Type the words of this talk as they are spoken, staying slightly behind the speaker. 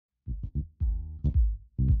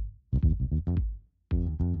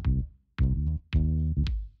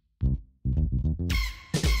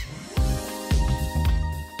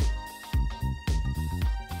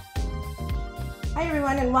Hi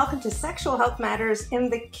everyone, and welcome to Sexual Health Matters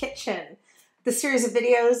in the Kitchen. The series of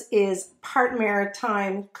videos is part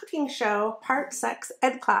maritime cooking show, part sex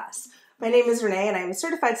ed class. My name is Renee and I'm a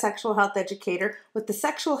certified sexual health educator with the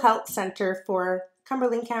Sexual Health Center for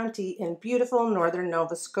Cumberland County in beautiful northern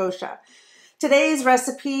Nova Scotia. Today's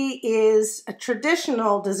recipe is a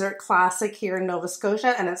traditional dessert classic here in Nova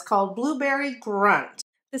Scotia, and it's called Blueberry Grunt.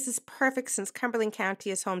 This is perfect since Cumberland County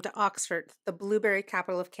is home to Oxford, the blueberry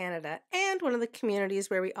capital of Canada, and one of the communities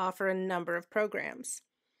where we offer a number of programs.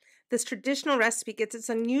 This traditional recipe gets its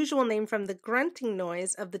unusual name from the grunting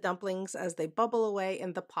noise of the dumplings as they bubble away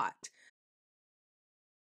in the pot.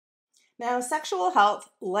 Now, sexual health,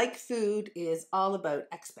 like food, is all about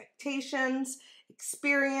expectations,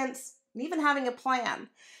 experience, and even having a plan.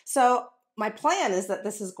 So my plan is that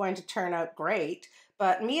this is going to turn out great,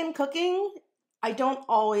 but me and cooking, I don't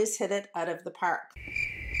always hit it out of the park.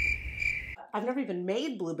 I've never even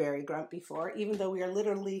made blueberry grunt before, even though we are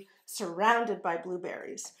literally surrounded by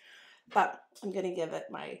blueberries. But I'm going to give it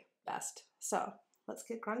my best. So let's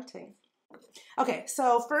get grunting. Okay,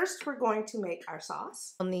 so first we're going to make our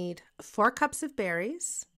sauce. We'll need 4 cups of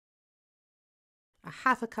berries, a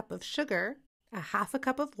half a cup of sugar, a half a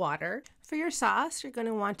cup of water. For your sauce, you're going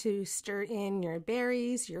to want to stir in your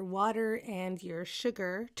berries, your water, and your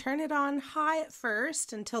sugar. Turn it on high at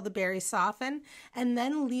first until the berries soften, and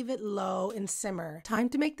then leave it low and simmer. Time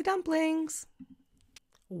to make the dumplings.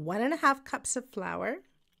 1.5 cups of flour,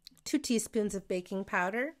 2 teaspoons of baking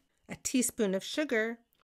powder, a teaspoon of sugar,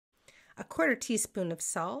 a 1/4 teaspoon of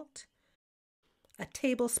salt, a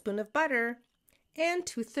tablespoon of butter, and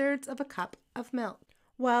 2/3 cup of milk.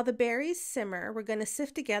 While the berries simmer, we're going to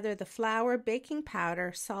sift together the flour, baking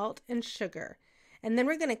powder, salt, and sugar. And then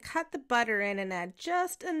we're going to cut the butter in and add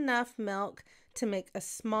just enough milk to make a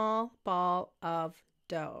small ball of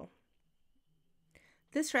dough.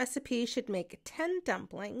 This recipe should make 10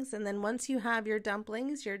 dumplings, and then once you have your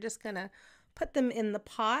dumplings, you're just going to put them in the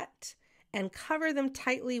pot and cover them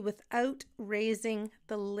tightly without raising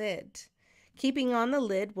the lid. Keeping on the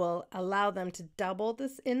lid will allow them to double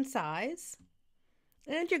this in size.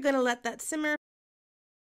 And you're going to let that simmer.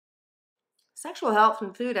 Sexual health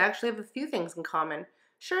and food actually have a few things in common.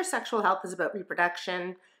 Sure, sexual health is about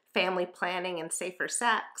reproduction, family planning, and safer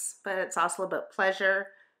sex, but it's also about pleasure,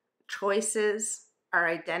 choices, our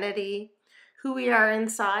identity, who we are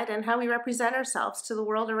inside, and how we represent ourselves to the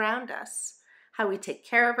world around us, how we take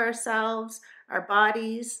care of ourselves, our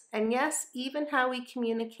bodies, and yes, even how we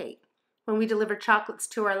communicate. When we deliver chocolates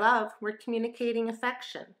to our love, we're communicating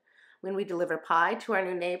affection. When we deliver pie to our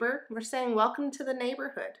new neighbor, we're saying welcome to the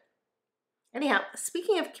neighborhood. Anyhow,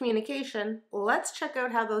 speaking of communication, let's check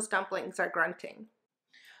out how those dumplings are grunting.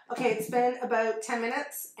 Okay, it's been about 10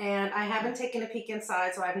 minutes and I haven't taken a peek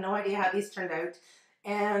inside, so I have no idea how these turned out.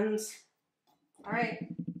 And, all right,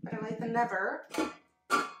 better late than never.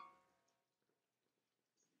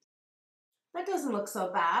 That doesn't look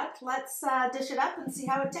so bad. Let's dish it up and see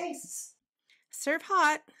how it tastes. Serve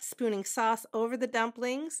hot, spooning sauce over the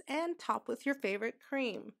dumplings, and top with your favorite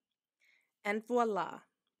cream. And voila,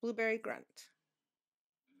 blueberry grunt.